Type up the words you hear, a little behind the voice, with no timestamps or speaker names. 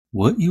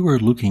What you are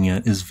looking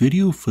at is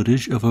video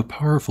footage of a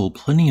powerful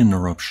plinian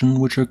eruption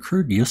which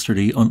occurred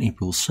yesterday on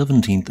April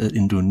 17th at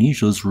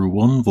Indonesia's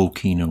Ruang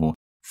Volcano.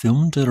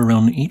 Filmed at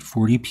around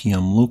 8:40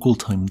 p.m. local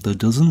time, the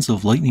dozens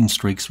of lightning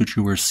strikes which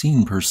you are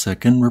seeing per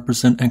second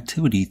represent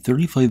activity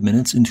 35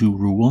 minutes into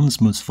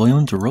Ruang's most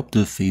violent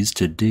eruptive phase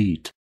to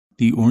date.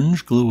 The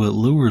orange glow at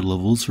lower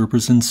levels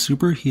represents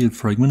superheated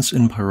fragments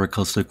in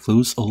pyroclastic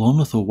flows along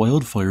with the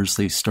wildfires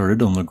they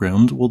started on the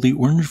ground, while the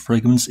orange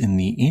fragments in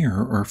the air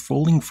are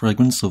falling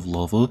fragments of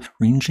lava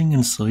ranging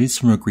in size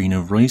from a grain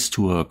of rice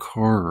to a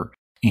car.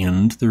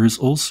 And there is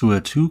also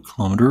a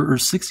 2-kilometer or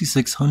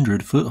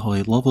 6,600 foot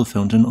high lava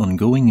fountain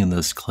ongoing in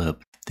this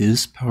clip.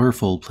 This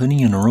powerful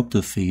plinian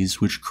eruptive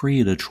phase, which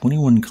created a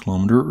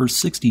 21-kilometer or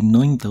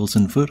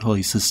 69,000 foot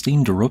high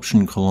sustained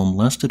eruption column,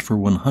 lasted for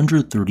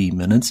 130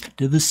 minutes,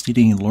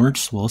 devastating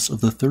large swaths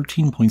of the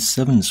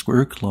 13.7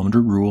 square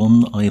kilometer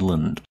Ruang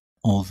Island.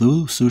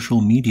 Although social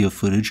media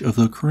footage of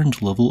the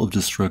current level of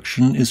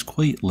destruction is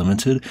quite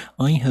limited,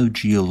 I have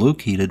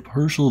geolocated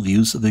partial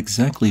views of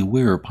exactly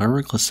where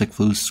pyroclastic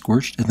flows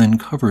scorched and then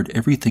covered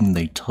everything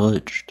they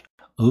touched.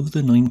 Of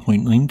the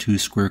 9.92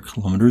 square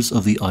kilometers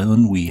of the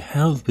island we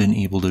have been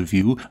able to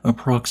view,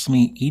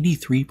 approximately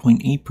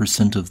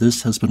 83.8% of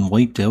this has been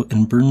wiped out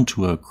and burned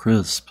to a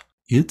crisp.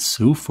 It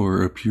so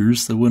far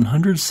appears that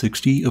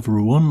 160 of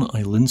Ruang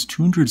Island's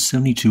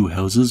 272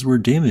 houses were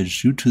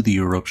damaged due to the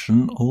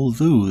eruption,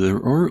 although there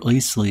are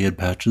isolated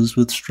patches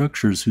with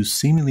structures who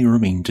seemingly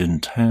remained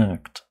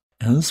intact.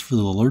 As for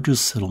the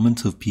largest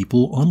settlement of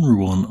people on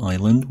Ruang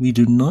Island, we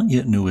do not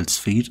yet know its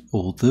fate,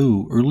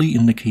 although early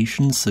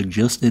indications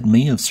suggest it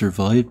may have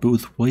survived but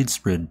with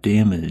widespread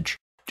damage.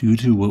 Due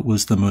to what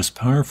was the most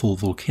powerful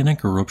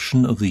volcanic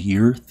eruption of the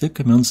year, thick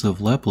amounts of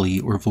lapilli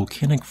or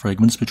volcanic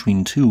fragments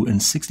between 2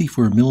 and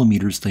 64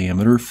 millimeters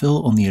diameter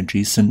fell on the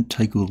adjacent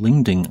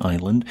Tagulandang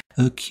Island,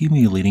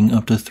 accumulating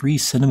up to 3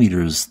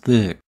 centimeters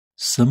thick.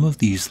 Some of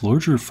these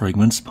larger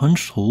fragments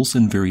punched holes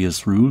in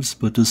various roofs,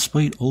 but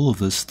despite all of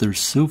this, there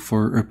so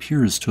far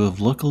appears to have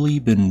luckily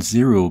been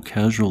 0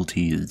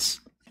 casualties.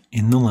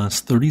 In the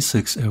last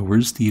 36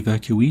 hours, the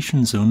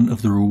evacuation zone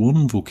of the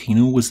Ruang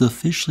Volcano was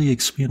officially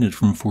expanded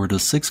from 4 to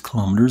 6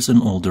 kilometers in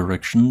all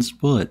directions,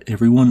 but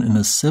everyone in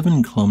a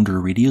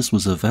 7-kilometer radius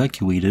was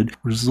evacuated,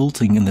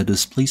 resulting in the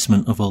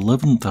displacement of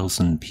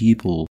 11,000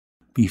 people.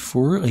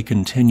 Before I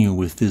continue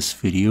with this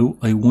video,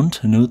 I want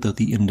to note that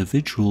the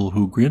individual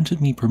who granted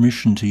me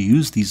permission to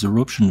use these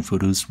eruption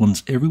photos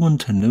wants everyone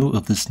to know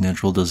of this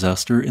natural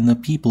disaster and the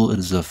people it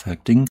is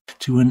affecting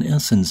to in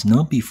essence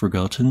not be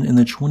forgotten in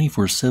the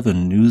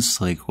 24/7 news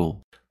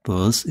cycle.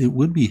 Thus, it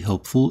would be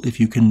helpful if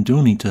you can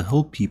donate to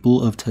help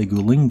people of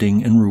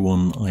Tagulandang and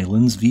Ruang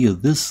Islands via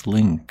this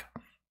link.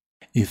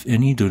 If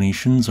any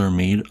donations are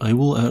made, I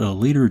will at a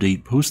later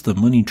date post the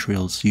money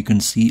trail so you can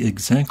see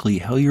exactly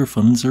how your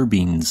funds are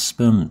being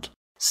spent.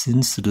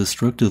 Since the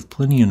destructive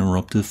plinian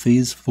eruptive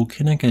phase,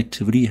 volcanic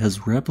activity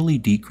has rapidly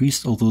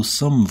decreased, although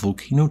some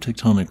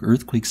volcanotectonic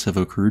earthquakes have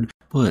occurred,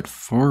 but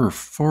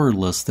far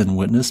less than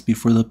witnessed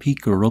before the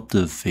peak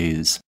eruptive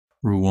phase.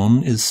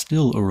 Ruang is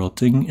still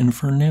erupting and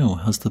for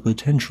now has the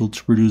potential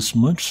to produce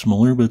much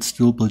smaller but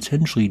still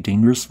potentially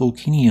dangerous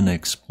volcanic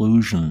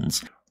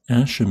explosions.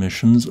 Ash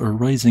emissions are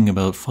rising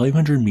about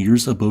 500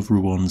 meters above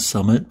Ruang's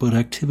summit, but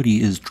activity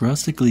is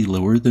drastically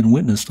lower than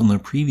witnessed on the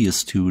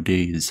previous 2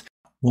 days.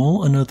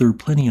 While another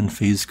plinian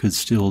phase could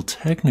still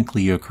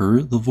technically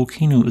occur, the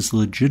volcano is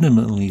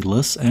legitimately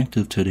less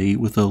active today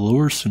with a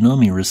lower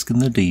tsunami risk than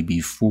the day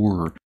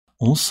before.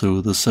 Also,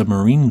 the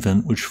submarine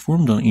vent which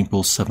formed on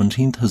April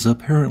 17th has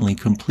apparently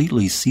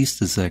completely ceased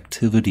its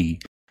activity.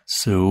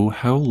 So,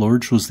 how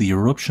large was the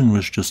eruption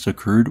which just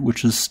occurred,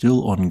 which is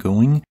still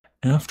ongoing?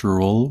 After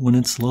all, when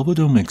its lava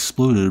dome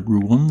exploded,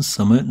 Ruang's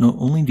summit not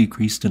only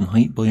decreased in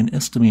height by an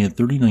estimated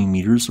 39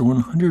 meters or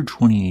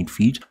 128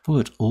 feet,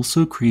 but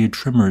also created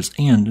tremors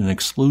and an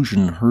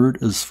explosion heard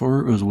as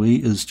far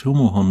away as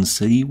Tomohon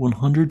City,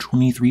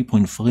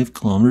 123.5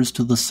 kilometers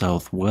to the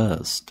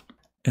southwest.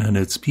 At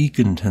its peak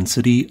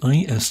intensity,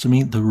 I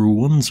estimate the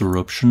Ruang's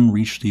eruption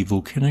reached a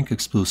Volcanic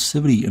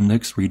Explosivity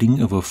Index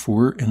reading of a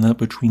 4 and that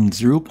between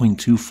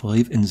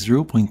 0.25 and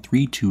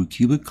 0.32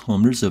 cubic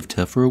kilometers of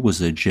tephra was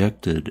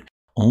ejected.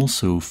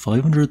 Also,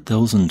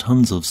 500,000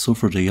 tons of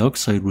sulfur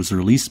dioxide was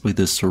released by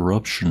this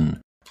eruption.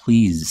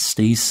 Please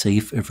stay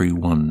safe,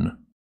 everyone.